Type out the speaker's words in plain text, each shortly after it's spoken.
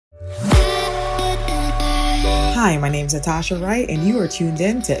Hi, my name is Natasha, Wright, and you are tuned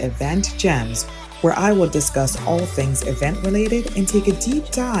in to Event Gems, where I will discuss all things event related and take a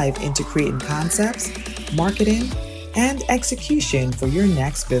deep dive into creating concepts, marketing, and execution for your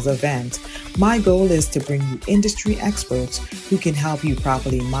next biz event. My goal is to bring you industry experts who can help you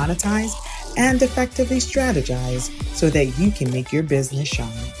properly monetize and effectively strategize so that you can make your business shine.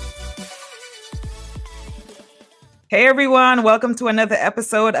 Hey everyone, welcome to another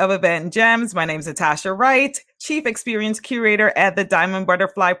episode of Event Gems. My name is Natasha Wright, Chief Experience Curator at the Diamond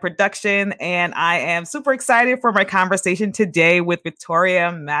Butterfly Production, and I am super excited for my conversation today with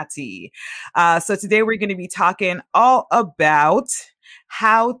Vicky Matey. So today we're going to be talking all about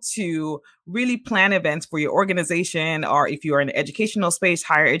how to really plan events for your organization, or if you're in an educational space,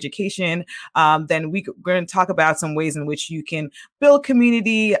 higher education, then we're going to talk about some ways in which you can build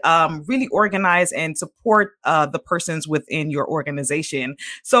community, really organize and support the persons within your organization.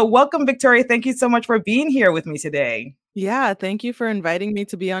 So welcome, Victoria. Thank you so much for being here with me today. Yeah, thank you for inviting me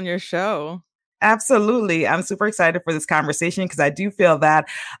to be on your show. Absolutely. I'm super excited for this conversation because I do feel that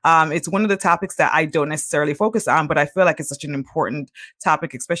it's one of the topics that I don't necessarily focus on, but I feel like it's such an important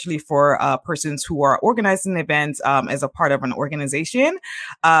topic, especially for persons who are organizing events as a part of an organization.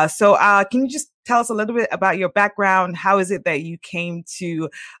 So can you just tell us a little bit about your background? How is it that you came to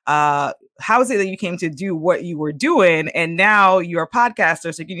do what you were doing? And now you're a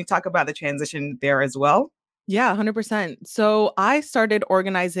podcaster. So can you talk about the transition there as well? Yeah, 100%. So I started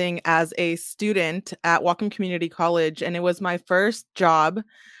organizing as a student at Whatcom Community College, and it was my first job.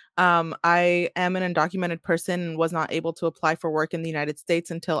 I am an undocumented person and was not able to apply for work in the United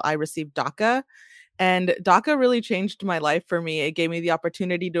States until I received DACA. And DACA really changed my life for me. It gave me the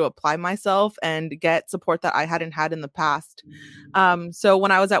opportunity to apply myself and get support that I hadn't had in the past. So when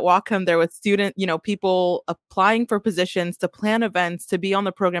I was at Whatcom, there was people applying for positions, to plan events, to be on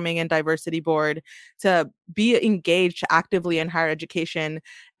the programming and diversity board, to be engaged actively in higher education.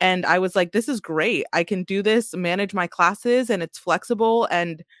 And I was like, this is great. I can do this, manage my classes, and it's flexible.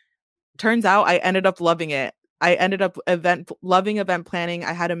 And turns out I ended up loving it. I ended up loving event planning.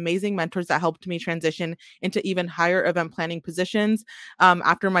 I had amazing mentors that helped me transition into even higher event planning positions.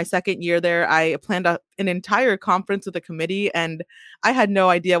 After my second year there, I planned an entire conference with a committee, and I had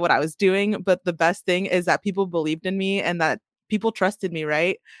no idea what I was doing. But the best thing is that people believed in me and that people trusted me,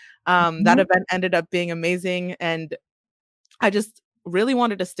 right? That event ended up being amazing, and I just really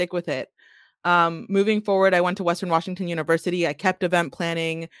wanted to stick with it. Moving forward, I went to Western Washington University. I kept event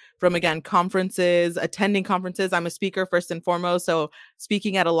planning from, again, conferences, attending conferences. I'm a speaker first and foremost. So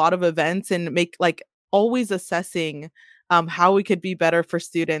speaking at a lot of events and always assessing how we could be better for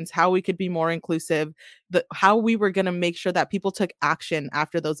students, how we could be more inclusive, how we were going to make sure that people took action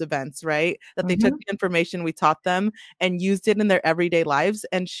after those events, right? That they took the information we taught them and used it in their everyday lives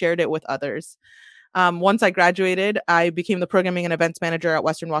and shared it with others. Once I graduated, I became the programming and events manager at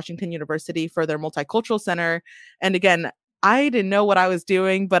Western Washington University for their Multicultural Center. And again, I didn't know what I was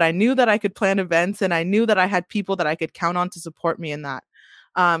doing, but I knew that I could plan events, and I knew that I had people that I could count on to support me in that.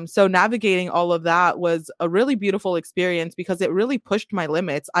 So navigating all of that was a really beautiful experience because it really pushed my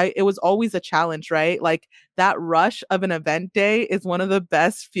limits. It was always a challenge, right? Like that rush of an event day is one of the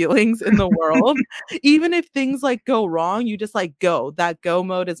best feelings in the world. Even if things go wrong, you just go. That go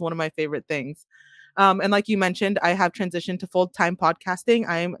mode is one of my favorite things. And like you mentioned, I have transitioned to full-time podcasting.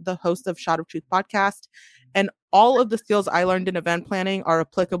 I'm the host of Shot of Truth podcast, and all of the skills I learned in event planning are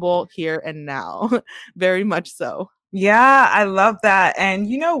applicable here and now. Very much so. Yeah, I love that. And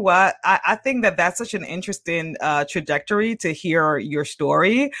you know what? I think that that's such an interesting trajectory to hear your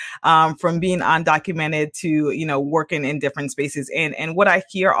story, from being undocumented to, working in different spaces. And what I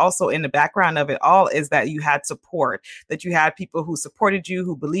hear also in the background of it all is that you had support, that you had people who supported you,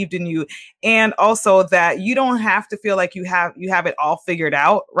 who believed in you, and also that you don't have to feel like you have it all figured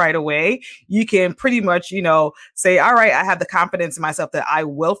out right away. You can pretty much, say, all right, I have the confidence in myself that I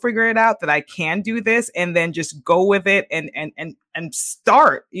will figure it out, that I can do this, and then just go with it and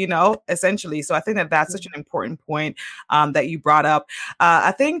start, essentially. So I think that that's such an important point that you brought up.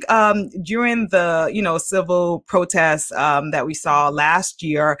 I think during the, civil protests that we saw last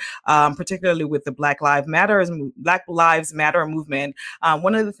year, particularly with the Black Lives Matter movement,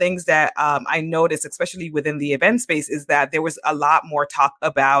 one of the things that I noticed, especially within the event space, is that there was a lot more talk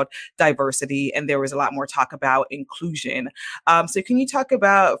about diversity and there was a lot more talk about inclusion. So can you talk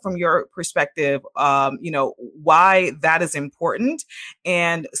about, from your perspective, why that is important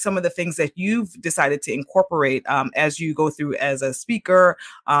and some of the things that you've decided to incorporate as you go through as a speaker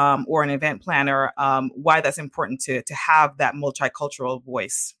or an event planner, why that's important to have that multicultural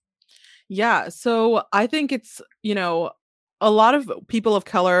voice? Yeah, so I think it's, a lot of people of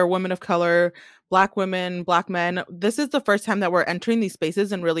color, women of color, Black women, Black men, this is the first time that we're entering these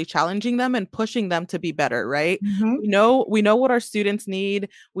spaces and really challenging them and pushing them to be better, right? Mhm. We know what our students need,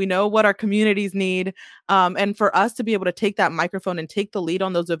 we know what our communities need, and for us to be able to take that microphone and take the lead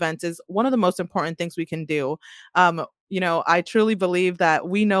on those events is one of the most important things we can do. I truly believe that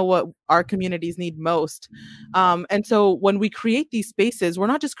we know what our communities need most. And so when we create these spaces, we're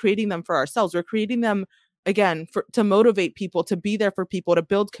not just creating them for ourselves, we're creating them again to motivate people, to be there for people, to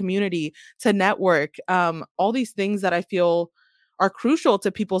build community, to network, all these things that I feel are crucial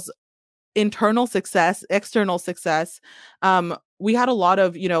to people's internal success, external success. We had a lot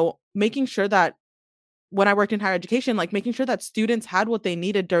of, making sure that when I worked in higher education, like making sure that students had what they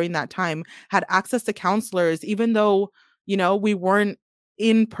needed during that time, had access to counselors, even though, we weren't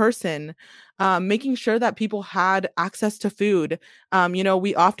in person, making sure that people had access to food.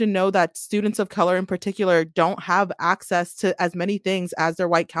 We often know that students of color in particular don't have access to as many things as their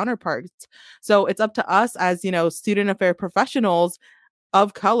white counterparts. So it's up to us as, student affair professionals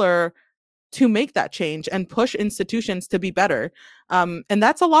of color to make that change and push institutions to be better. And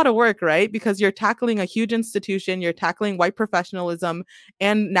that's a lot of work, right? Because you're tackling a huge institution, you're tackling white professionalism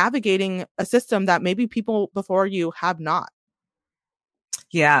and navigating a system that maybe people before you have not.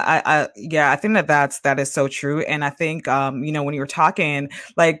 Yeah, I think that is so true. And I think, when you were talking,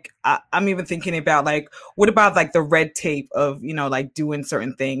 like, I'm even thinking about like, what about like the red tape of, like doing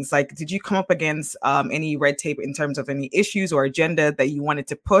certain things? Like, did you come up against any red tape in terms of any issues or agenda that you wanted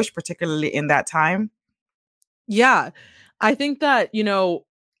to push, particularly in that time? Yeah, I think that,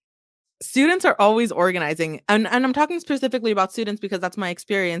 students are always organizing, and I'm talking specifically about students because that's my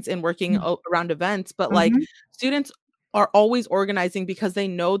experience in working around events, but like Mm-hmm. students are always organizing because they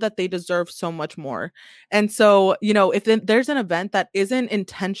know that they deserve so much more. And so, if there's an event that isn't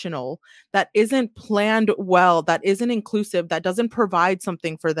intentional, that isn't planned well, that isn't inclusive, that doesn't provide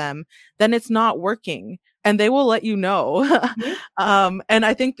something for them, then it's not working. And they will let you know. And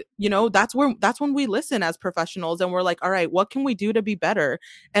I think, that's when we listen as professionals and we're like, all right, what can we do to be better?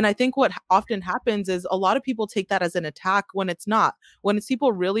 And I think what often happens is a lot of people take that as an attack when it's not, when it's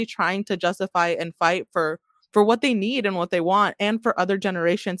people really trying to justify and fight for what they need and what they want and for other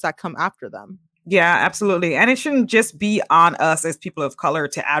generations that come after them. Yeah, absolutely. And it shouldn't just be on us as people of color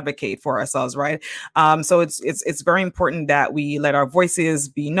to advocate for ourselves, right? So it's very important that we let our voices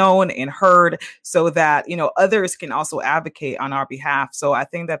be known and heard so that, others can also advocate on our behalf. So I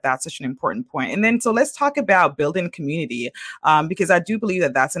think that that's such an important point. And then so let's talk about building community, because I do believe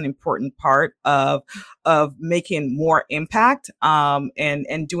that that's an important part of making more impact,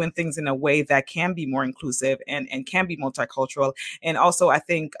 and doing things in a way that can be more inclusive and can be multicultural. And also, I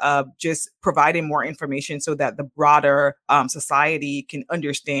think just providing more information so that the broader society can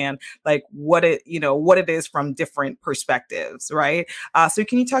understand like what it is from different perspectives, right? So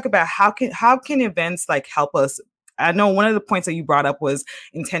can you talk about how can events like help us? I know one of the points that you brought up was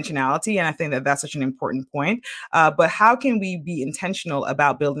intentionality, and I think that that's such an important point. But how can we be intentional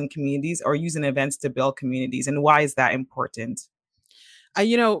about building communities or using events to build communities, and why is that important? I,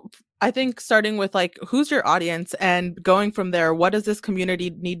 you know, I think starting with like, who's your audience and going from there, what does this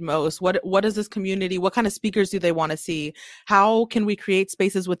community need most? What does this community, what kind of speakers do they want to see? How can we create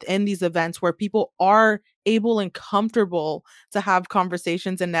spaces within these events where people are able and comfortable to have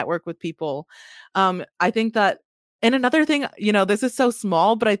conversations and network with people? I think that, and another thing, this is so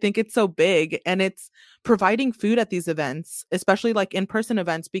small, but I think it's so big, and it's providing food at these events, especially like in-person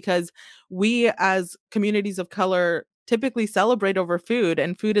events, because we as communities of color typically celebrate over food,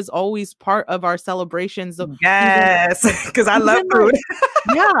 and food is always part of our celebrations of even Yes, because I love even food. like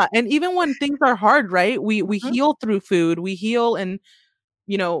yeah, and even when things are hard, right? We Mhm. heal through food. We heal and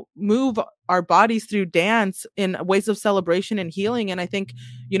move our bodies through dance in ways of celebration and healing. And I think,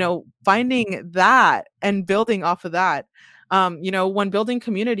 finding that and building off of that, when building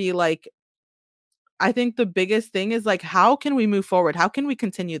community, like I think the biggest thing is like, how can we move forward? How can we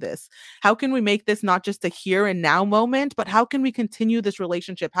continue this? How can we make this not just a here and now moment, but how can we continue this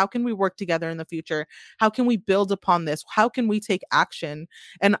relationship? How can we work together in the future? How can we build upon this? How can we take action?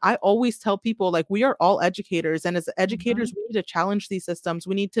 And I always tell people, like, we are all educators. And as educators, Mhm. we need to challenge these systems.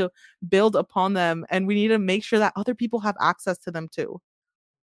 We need to build upon them, and we need to make sure that other people have access to them too.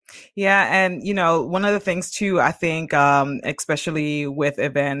 Yeah, and one of the things too, I think, especially with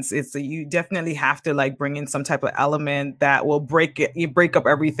events, is that you definitely have to like bring in some type of element that will you break up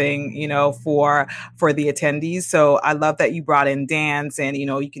everything, for the attendees. So I love that you brought in dance, and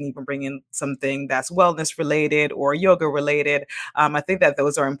you can even bring in something that's wellness related or yoga related. I think that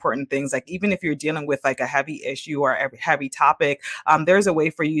those are important things. Like even if you're dealing with like a heavy issue or a heavy topic, there's a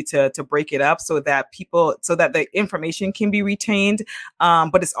way for you to break it up so that the information can be retained,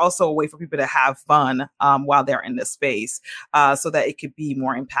 but it's also a way for people to have fun while they're in the space, so that it could be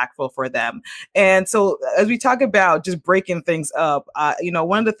more impactful for them. And so as we talk about just breaking things up,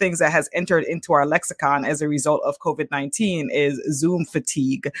 one of the things that has entered into our lexicon as a result of COVID-19 is Zoom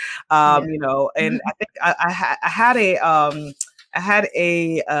fatigue. Yeah. And I think I had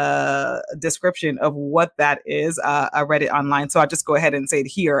a description of what that is. I read it online, so I'll just go ahead and say it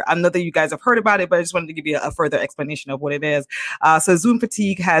here. I know that you guys have heard about it, but I just wanted to give you a further explanation of what it is. So Zoom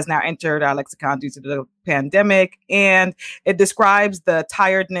fatigue has now entered our lexicon due to the pandemic, and it describes the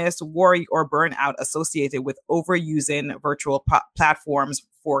tiredness, worry, or burnout associated with overusing virtual platforms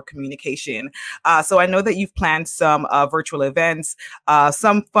for communication. So I know that you've planned some virtual events,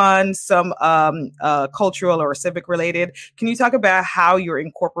 some fun, some cultural or civic related. Can you talk about how you're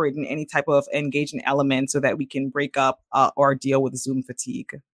incorporating any type of engaging element so that we can break up or deal with Zoom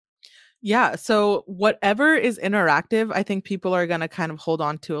fatigue? Yeah. So whatever is interactive, I think people are going to kind of hold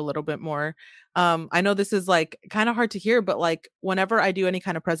on to a little bit more. I know this is like kind of hard to hear, but like whenever I do any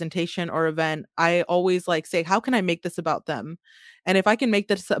kind of presentation or event, I always like say, how can I make this about them? And if I can make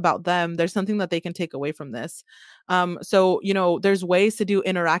this about them, there's something that they can take away from this. So there's ways to do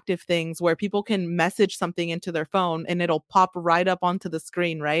interactive things where people can message something into their phone and it'll pop right up onto the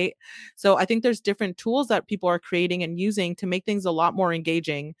screen, right? So I think there's different tools that people are creating and using to make things a lot more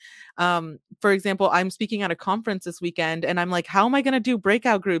engaging. For example, I'm speaking at a conference this weekend and I'm like, how am I going to do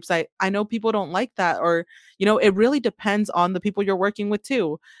breakout groups? I know people don't like that, or, it really depends on the people you're working with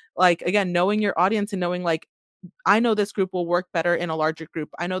too. Like, again, knowing your audience and knowing like, I know this group will work better in a larger group.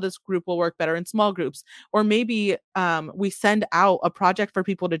 I know this group will work better in small groups. Or maybe we send out a project for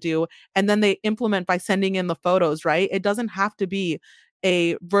people to do and then they implement by sending in the photos, right? It doesn't have to be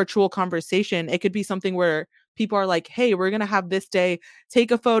a virtual conversation. It could be something where people are like, hey, we're going to have this day, take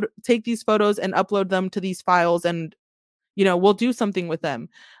these photos and upload them to these files, and we'll do something with them.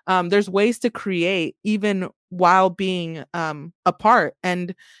 There's ways to create even while being apart.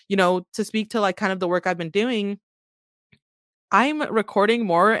 And, to speak to like kind of the work I've been doing, I'm recording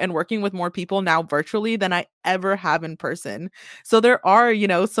more and working with more people now virtually than I ever have in person. So there are,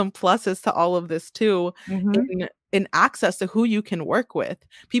 some pluses to all of this too, Mm-hmm. in access to who you can work with,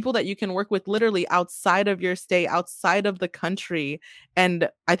 people that you can work with literally outside of your state, outside of the country. And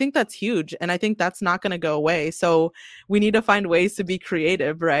I think that's huge. And I think that's not going to go away. So we need to find ways to be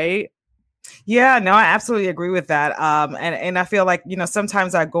creative, right? Yeah, no, I absolutely agree with that. And I feel like,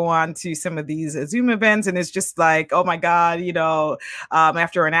 sometimes I go on to some of these Zoom events and it's just like, oh my God,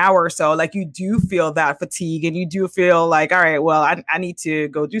 after an hour or so, like you do feel that fatigue and you do feel like, all right, well, I need to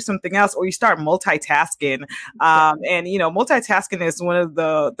go do something else, or you start multitasking. Multitasking is one of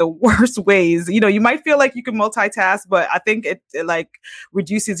the worst ways. You might feel like you can multitask, but I think it like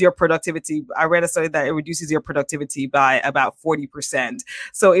reduces your productivity. I read a study that it reduces your productivity by about 40%.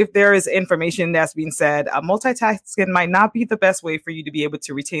 So if there is information that's being said, multitasking might not be the best way for you to be able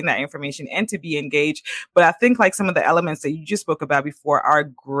to retain that information and to be engaged. But I think like some of the elements that you just spoke about before are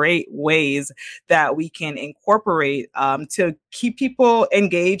great ways that we can incorporate to keep people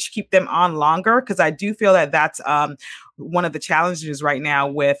engaged, keep them on longer. Because I do feel that that's one of the challenges right now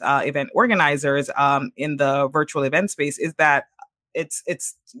with event organizers in the virtual event space is that it's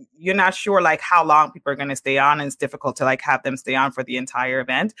you're not sure like how long people are going to stay on, and it's difficult to like have them stay on for the entire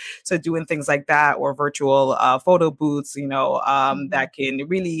event. So doing things like that, or virtual photo booths, that can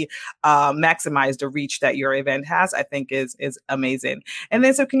really maximize the reach that your event has, I think is amazing. And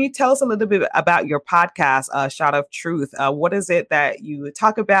then, so can you tell us a little bit about your podcast, Shot of Truth? What is it that you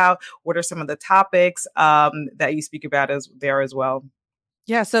talk about? What are some of the topics that you speak about there as well?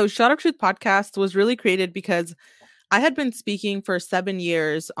 Yeah, so Shot of Truth podcast was really created because I had been speaking for 7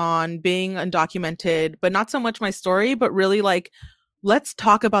 years on being undocumented, but not so much my story, but really like, let's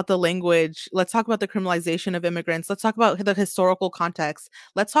talk about the language. Let's talk about the criminalization of immigrants. Let's talk about the historical context.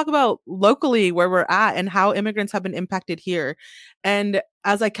 Let's talk about locally where we're at and how immigrants have been impacted here. And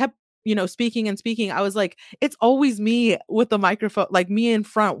as I kept, speaking and speaking, I was like, it's always me with the microphone, like me in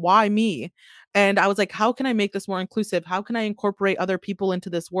front. Why me? And I was like, how can I make this more inclusive? How can I incorporate other people into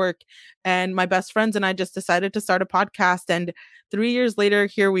this work? And my best friends and I just decided to start a podcast. And 3 years later,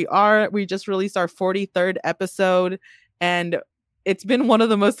 here we are. We just released our 43rd episode. And it's been one of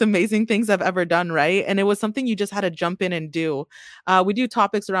the most amazing things I've ever done, right? And it was something you just had to jump in and do. We do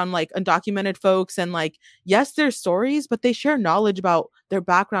topics around like undocumented folks and like, yes, their stories, but they share knowledge about their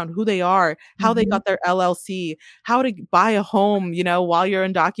background, who they are, how they got their LLC, how to buy a home, while you're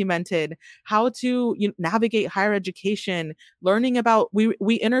undocumented, how to navigate higher education, learning about,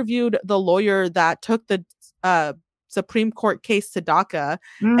 we interviewed the lawyer that took the Supreme Court case to DACA,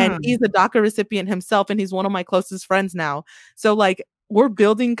 and he's a DACA recipient himself, and he's one of my closest friends now. So like we're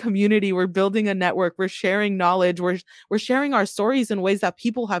building community, we're building a network, we're sharing knowledge, we're sharing our stories in ways that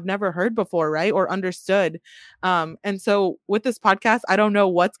people have never heard before, right? Or understood. And so with this podcast, I don't know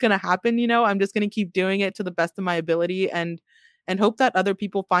what's going to happen, I'm just going to keep doing it to the best of my ability, and hope that other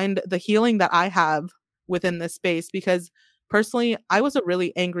people find the healing that I have within this space, because personally, I was a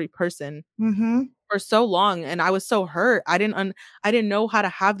really angry person Mm-hmm. for so long, and I was so hurt. I didn't know how to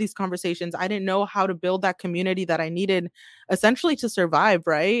have these conversations. I didn't know how to build that community that I needed essentially to survive,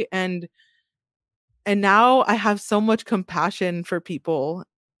 right? And now I have so much compassion for people.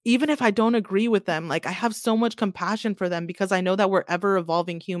 Even if I don't agree with them, like I have so much compassion for them, because I know that we're ever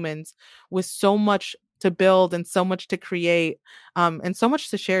evolving humans with so much to build and so much to create, and so much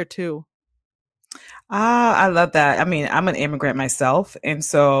to share too. Ah, I love that. I mean, I'm an immigrant myself, and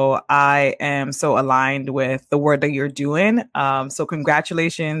so I am so aligned with the work that you're doing. So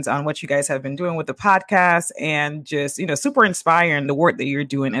congratulations on what you guys have been doing with the podcast, and just, super inspiring the work that you're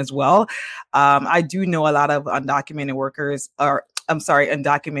doing as well. I do know a lot of undocumented workers, or I'm sorry,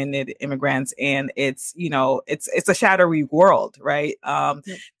 undocumented immigrants, and it's a shadowy world, right?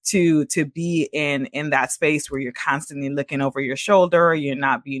 Yep. To be in that space where you're constantly looking over your shoulder, you're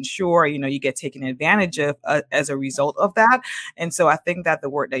not being sure, you get taken advantage of as a result of that. And so I think that the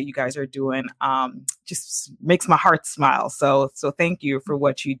work that you guys are doing just makes my heart smile. So thank you for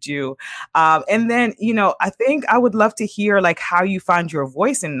what you do. And then, I think I would love to hear like how you find your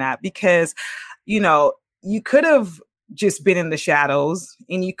voice in that, because you could have just been in the shadows,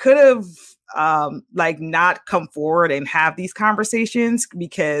 and you could have like not come forward and have these conversations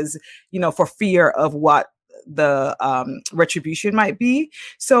because, for fear of what the retribution might be.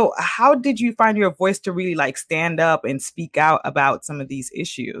 So how did you find your voice to really like stand up and speak out about some of these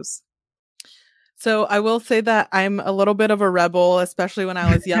issues? So I will say that I'm a little bit of a rebel, especially when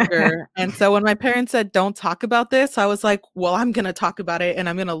I was younger. And so when my parents said, don't talk about this, I was like, well, I'm going to talk about it, and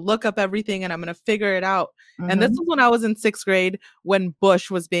I'm going to look up everything, and I'm going to figure it out. And this Mm-hmm. was when I was in 6th grade, when Bush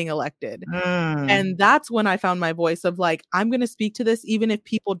was being elected. Mm. And that's when I found my voice of like, I'm going to speak to this, even if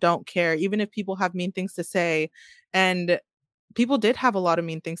people don't care, even if people have mean things to say. And people did have a lot of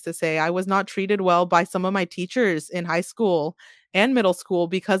mean things to say. I was not treated well by some of my teachers in high school and middle school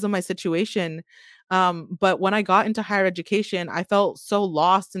because of my situation. But when I got into higher education, I felt so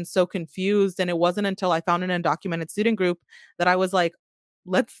lost and so confused. And it wasn't until I found an undocumented student group that I was like,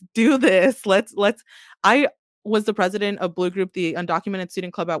 let's do this. I was the president of Blue Group, the undocumented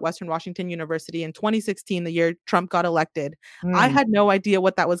student club at Western Washington University in 2016, the year Trump got elected. I Mm. had no idea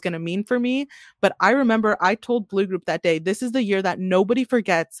what that was going to mean for me, but I remember I told Blue Group that day, this is the year that nobody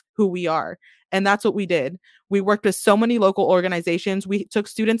forgets who we are. And that's what we did. We worked with so many local organizations. We took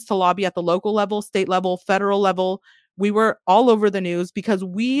students to lobby at the local level, state level, federal level. We were all over the news because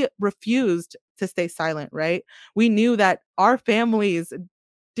we refused to stay silent, right? We knew that our families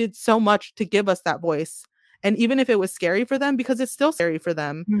did so much to give us that voice. And even if it was scary for them, because it's still scary for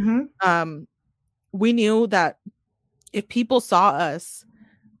them, Mm-hmm. um, we knew that if people saw us,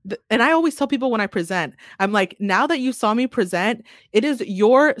 and I always tell people when I present, I'm like, now that you saw me present, it is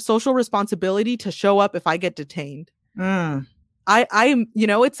your social responsibility to show up if I get detained. Mm.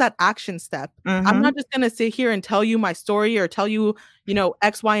 It's that action step. I'm Mm-hmm. not just going to sit here and tell you my story or tell you,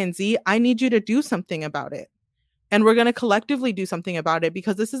 X, Y, and Z. I need you to do something about it. And we're going to collectively do something about it,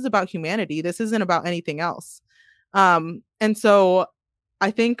 because this is about humanity. This isn't about anything else. And so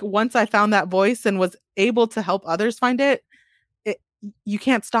I think once I found that voice and was able to help others find it, you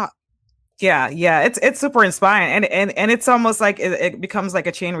can't stop. Yeah, it's super inspiring, and it's almost like it becomes like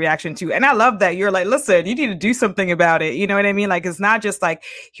a chain reaction too. And I love that you're like, listen, you need to do something about it. You know what I mean? Like, it's not just like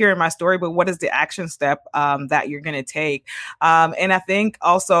hearing my story, but what is the action step that you're gonna take? And I think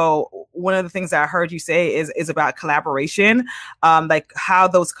also one of the things that I heard you say is about collaboration, like how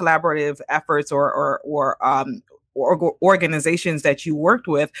those collaborative efforts or organizations that you worked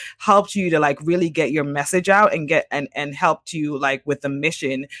with helped you to like really get your message out and and helped you like with the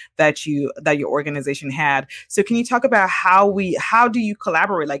mission that your organization had. So can you talk about how do you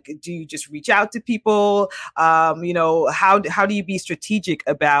collaborate? Like, do you just reach out to people? How do you be strategic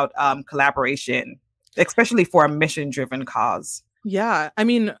about collaboration, especially for a mission driven cause? Yeah. I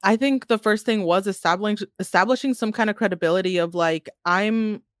mean, I think the first thing was establishing some kind of credibility of like,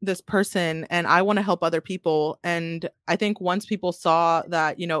 I'm this person and I want to help other people. And I think once people saw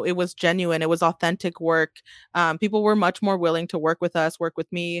that, it was genuine, it was authentic work, people were much more willing to work with us, work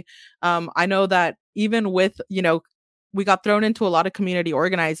with me. I know that even with, we got thrown into a lot of community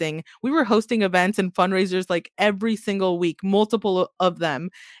organizing. We were hosting events and fundraisers like every single week, multiple of them.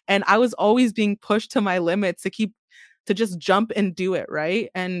 And I was always being pushed to my limits to just jump and do it, right?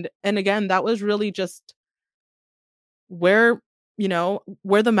 And again, that was really just where you know,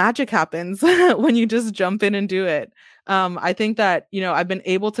 where the magic happens when you just jump in and do it. I think that, you know, I've been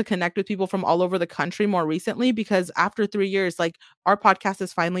able to connect with people from all over the country more recently because after 3 years, like our podcast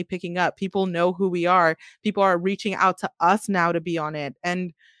is finally picking up. People know who we are. People are reaching out to us now to be on it.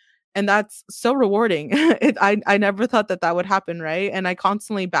 And that's so rewarding. I never thought that that would happen, right? And I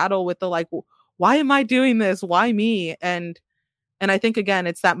constantly battle with the like, why am I doing this? Why me? And I think again,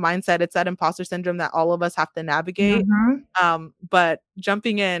 it's that mindset, it's that imposter syndrome that all of us have to navigate. Mhm. But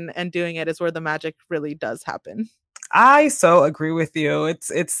jumping in and doing it is where the magic really does happen. I so agree with you.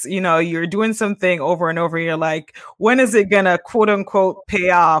 It's you know, you're doing something over and over. You're like, when is it gonna quote unquote pay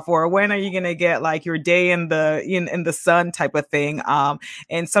off, or when are you gonna get like your day in the sun type of thing?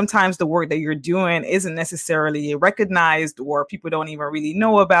 And sometimes the work that you're doing isn't necessarily recognized, or people don't even really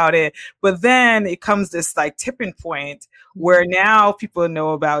know about it. But then it comes this like tipping point where now people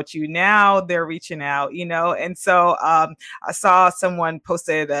know about you. Now they're reaching out, you know. And so I saw someone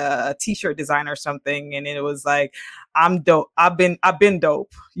posted a t-shirt design or something, and it was like, I'm dope. I've been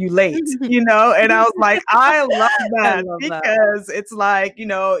dope. You late, you know? And I was like, I love that I love because it's like, you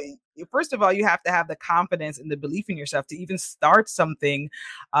know, first of all, you have to have the confidence and the belief in yourself to even start something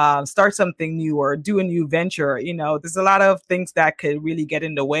new or do a new venture. You know, there's a lot of things that could really get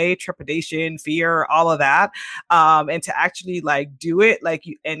in the way, trepidation, fear, all of that. And to actually like do it, like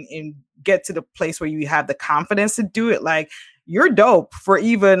you and get to the place where you have the confidence to do it, like you're dope for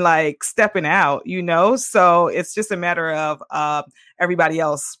even like stepping out, you know? So it's just a matter of everybody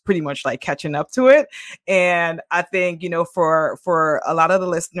else pretty much like catching up to it. And I think, you know, for a lot of the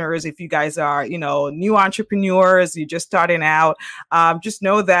listeners, if you guys are, you know, new entrepreneurs, you're just starting out, just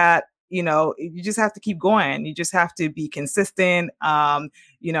know that, you know, you just have to keep going. You just have to be consistent,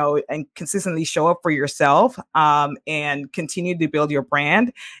 you know, and consistently show up for yourself, and continue to build your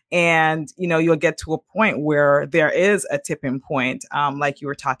brand. And, you know, you'll get to a point where there is a tipping point, like you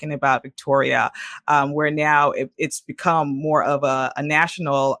were talking about, Victoria, where now it's become more of a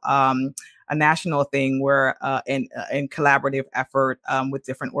national thing where in collaborative effort with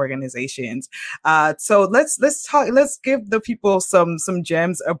different organizations. So let's give the people some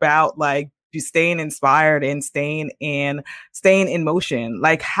gems about like staying inspired and staying in motion.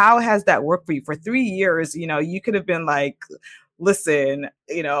 Like, how has that worked for you for 3 years? You know, you could have been like, listen,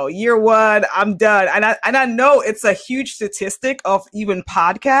 you know, year one, I'm done. And I know it's a huge statistic of even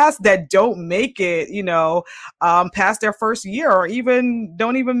podcasts that don't make it, you know, past their first year, or even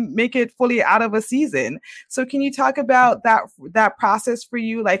don't even make it fully out of a season. So can you talk about that process for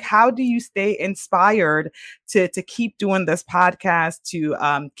you? Like, how do you stay inspired to keep doing this podcast,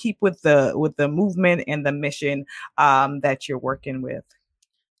 to keep with the movement and the mission that you're working with?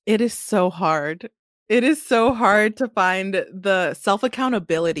 It is so hard. It is so hard to find the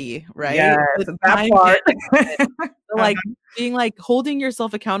self-accountability, right? Yes, The that time part. management, like being like holding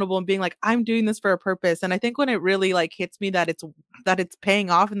yourself accountable and being like, I'm doing this for a purpose. And I think when it really like hits me that it's paying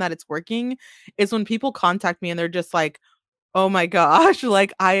off and that it's working is when people contact me and they're just like, oh my gosh,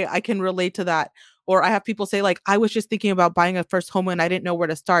 like I can relate to that. Or I have people say like, I was just thinking about buying a first home and I didn't know where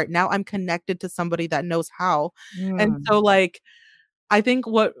to start. Now I'm connected to somebody that knows how. And Mm. so like I think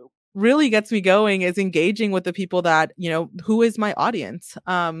what really gets me going is engaging with the people that, you know, who is my audience.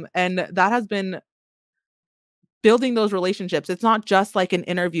 And that has been building those relationships. It's not just like an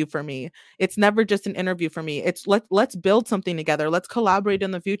interview for me. It's never just an interview for me. It's let's build something together. Let's collaborate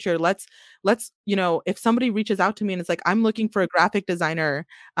in the future. Let's, you know, if somebody reaches out to me and it's like, I'm looking for a graphic designer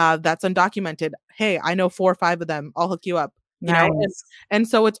that's undocumented. Hey, I know 4 or 5 of them. I'll hook you up. You know, Nice. and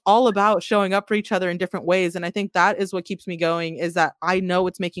so it's all about showing up for each other in different ways. And I think that is what keeps me going, is that I know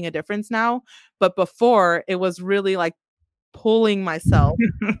it's making a difference now. But before, it was really like pulling myself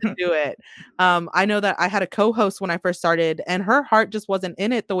to do it. I know that I had a co-host when I first started, and her heart just wasn't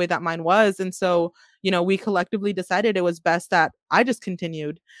in it the way that mine was. And so, you know, we collectively decided it was best that I just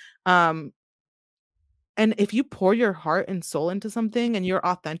continued. Um, and if you pour your heart and soul into something and you're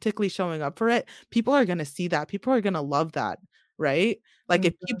authentically showing up for it, people are going to see that. People are going to love that, right? Like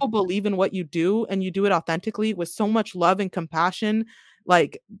if Mhm. people believe in what you do and you do it authentically with so much love and compassion,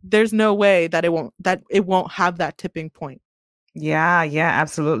 like there's no way that it won't have that tipping point. Yeah, yeah,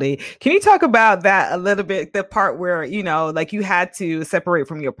 absolutely. Can you talk about that a little bit? The part where, you know, like you had to separate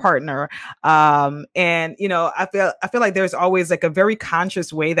from your partner. And you know, I feel like there's always like a very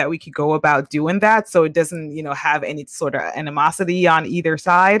conscious way that we could go about doing that, so it doesn't, you know, have any sort of animosity on either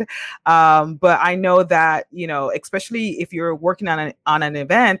side. But I know that, you know, especially if you're working on an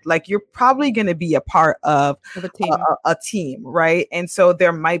event, like you're probably going to be a part of Of a team. a team, right? And so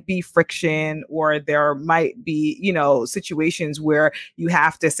there might be friction, or there might be, you know, situations situations where you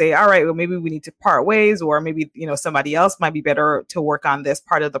have to say, all right, well, maybe we need to part ways, or maybe, somebody else might be better to work on this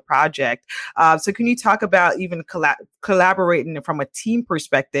part of the project. So can you talk about even collaborating from a team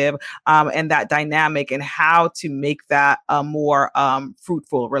perspective, and that dynamic, and how to make that a more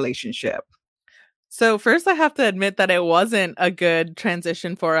fruitful relationship? So first I have to admit that it wasn't a good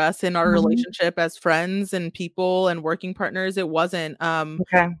transition for us in our Mhm. relationship as friends and people and working partners. It wasn't.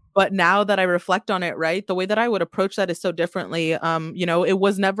 Okay. But now that I reflect on it, right, the way that I would approach that is so differently. It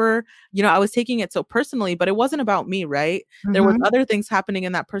was never, I was taking it so personally, but it wasn't about me, right? There was Mhm. other things happening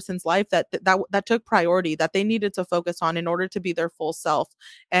in that person's life that took priority, that they needed to focus on in order to be their full self.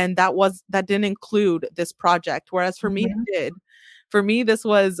 And that didn't include this project. Whereas for me, Mhm. it did. For me, this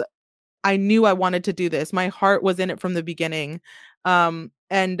was I knew I wanted to do this. My heart was in it from the beginning.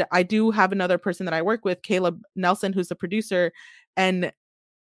 And I do have another person that I work with, Caleb Nelson, who's the producer. And,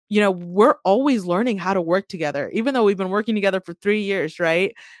 we're always learning how to work together, even though we've been working together for 3 years,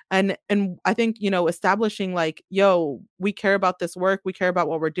 right? And I think, establishing like, yo, we care about this work, we care about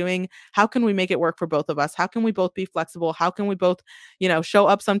what we're doing. How can we make it work for both of us? How can we both be flexible? How can we both, show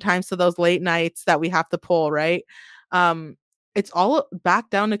up sometimes to those late nights that we have to pull, right? Um, it's all back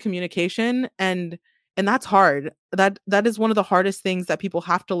down to communication, and that's hard. That is one of the hardest things that people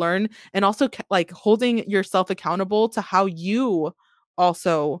have to learn, and also like holding yourself accountable to how you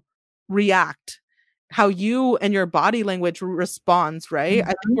also react, how you and your body language responds, right? I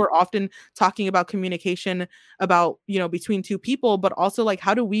think Mhm. we're often talking about communication about, between two people, but also like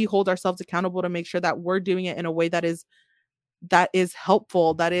how do we hold ourselves accountable to make sure that we're doing it in a way that is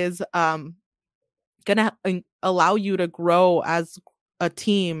helpful, that is gonna allow you to grow as a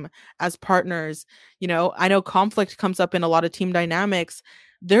team, as partners. I know conflict comes up in a lot of team dynamics.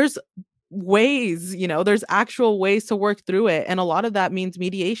 There's there's actual ways to work through it. And a lot of that means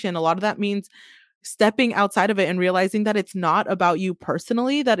mediation. A lot of that means stepping outside of it and realizing that it's not about you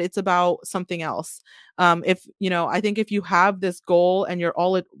personally, that it's about something else. If I think if you have this goal and you're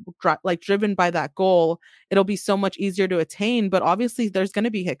all like driven by that goal, it'll be so much easier to attain. But obviously there's going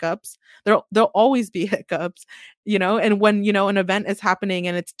to be hiccups. There'll always be hiccups, and when an event is happening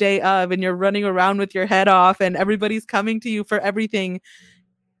and it's day of and you're running around with your head off and everybody's coming to you for everything,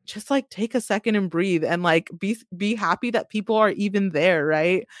 just like take a second and breathe and like be happy that people are even there,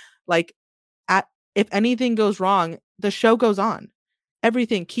 right? Like, at if anything goes wrong, the show goes on.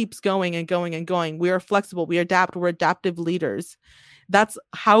 Everything keeps going and going and going. We are flexible, we adapt, we're adaptive leaders. That's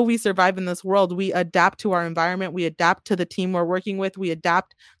how we survive in this world. We adapt to our environment, we adapt to the team we're working with, we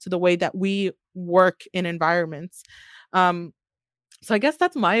adapt to the way that we work in environments. Um, so I guess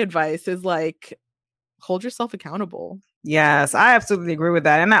that's my advice, is like hold yourself accountable. Yes, I absolutely agree with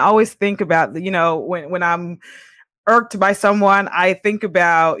that. And I always think about, when I'm irked by someone, I think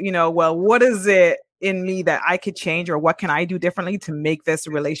about, well, what is it in me that I could change, or what can I do differently to make this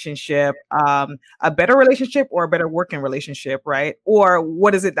relationship a better relationship, or a better working relationship, right? Or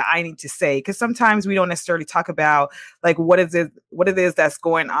what is it that I need to say? Because sometimes we don't necessarily talk about like what it is that's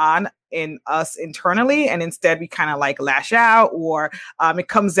going on in us internally, and instead we kind of like lash out, or it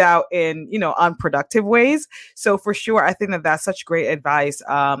comes out in unproductive ways. So for sure, I think that that's such great advice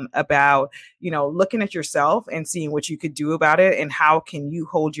about looking at yourself and seeing what you could do about it, and how can you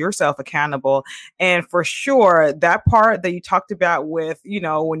hold yourself accountable. And for sure, that part that you talked about with,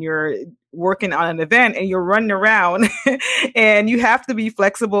 when you're working on an event and you're running around and you have to be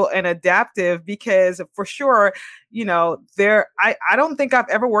flexible and adaptive, because for sure, I don't think I've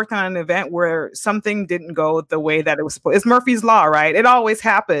ever worked on an event where something didn't go the way that it was supposed. It's Murphy's Law, right? It always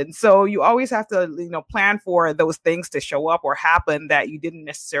happens. So you always have to, plan for those things to show up or happen that you didn't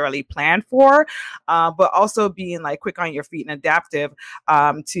necessarily plan for, but also being like quick on your feet and adaptive,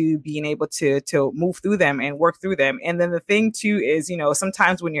 to being able to move through them and work through them. And then the thing too is,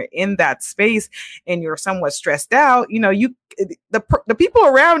 sometimes when you're in that space and you're somewhat stressed out, the people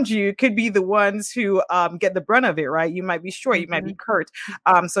around you could be the ones who get the brunt of it, right? You might be short, you might be Mhm. curt.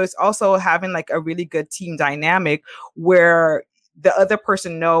 So it's also having like a really good team dynamic where the other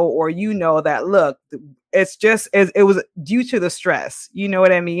person know, or that, look, it's just it was due to the stress, you know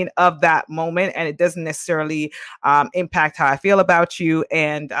what I mean, of that moment, and it doesn't necessarily impact how I feel about you,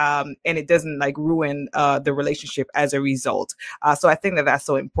 and it doesn't like ruin the relationship as a result. So I think that that's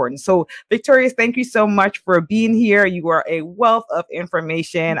so important. So Victorious, thank you so much for being here. You are a wealth of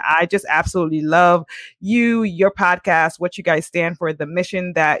information. I just absolutely love you, your podcast, what you guys stand for, the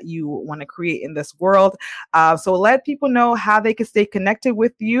mission that you want to create in this world. So let people know how they can stay connected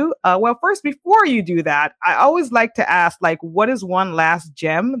with you. Well, first, before you do that, I always like to ask, like, what is one last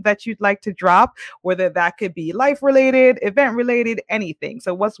gem that you'd like to drop, whether that could be life related, event related, anything.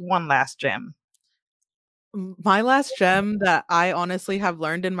 So what's one last gem? My last gem that I honestly have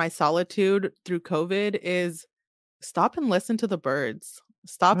learned in my solitude through COVID is stop and listen to the birds.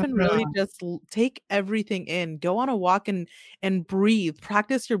 Stop and really Mhm. just take everything in. Go on a walk and breathe.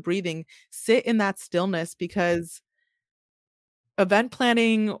 Practice your breathing. Sit in that stillness, because event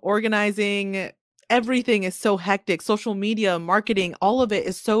planning, organizing, everything is so hectic. Social media, marketing, all of it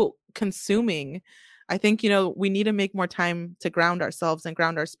is so consuming. I think, we need to make more time to ground ourselves and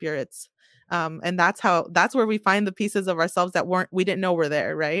ground our spirits. And that's where we find the pieces of ourselves that we didn't know were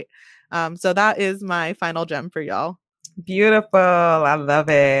there, right? So that is my final gem for y'all. Beautiful. I love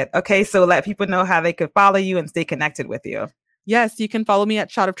it. Okay, so let people know how they could follow you and stay connected with you. Yes, you can follow me at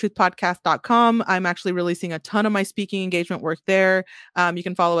shotoftruthpodcast.com. I'm actually releasing a ton of my speaking engagement work there. You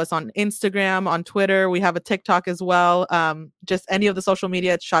can follow us on Instagram, on Twitter. We have a TikTok as well. Just any of the social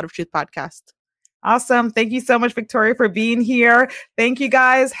media, it's Shot of Truth Podcast. Awesome. Thank you so much, Victoria, for being here. Thank you,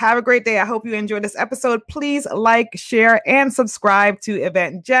 guys. Have a great day. I hope you enjoyed this episode. Please like, share, and subscribe to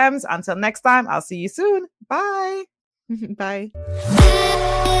Event Gems. Until next time, I'll see you soon. Bye. Bye.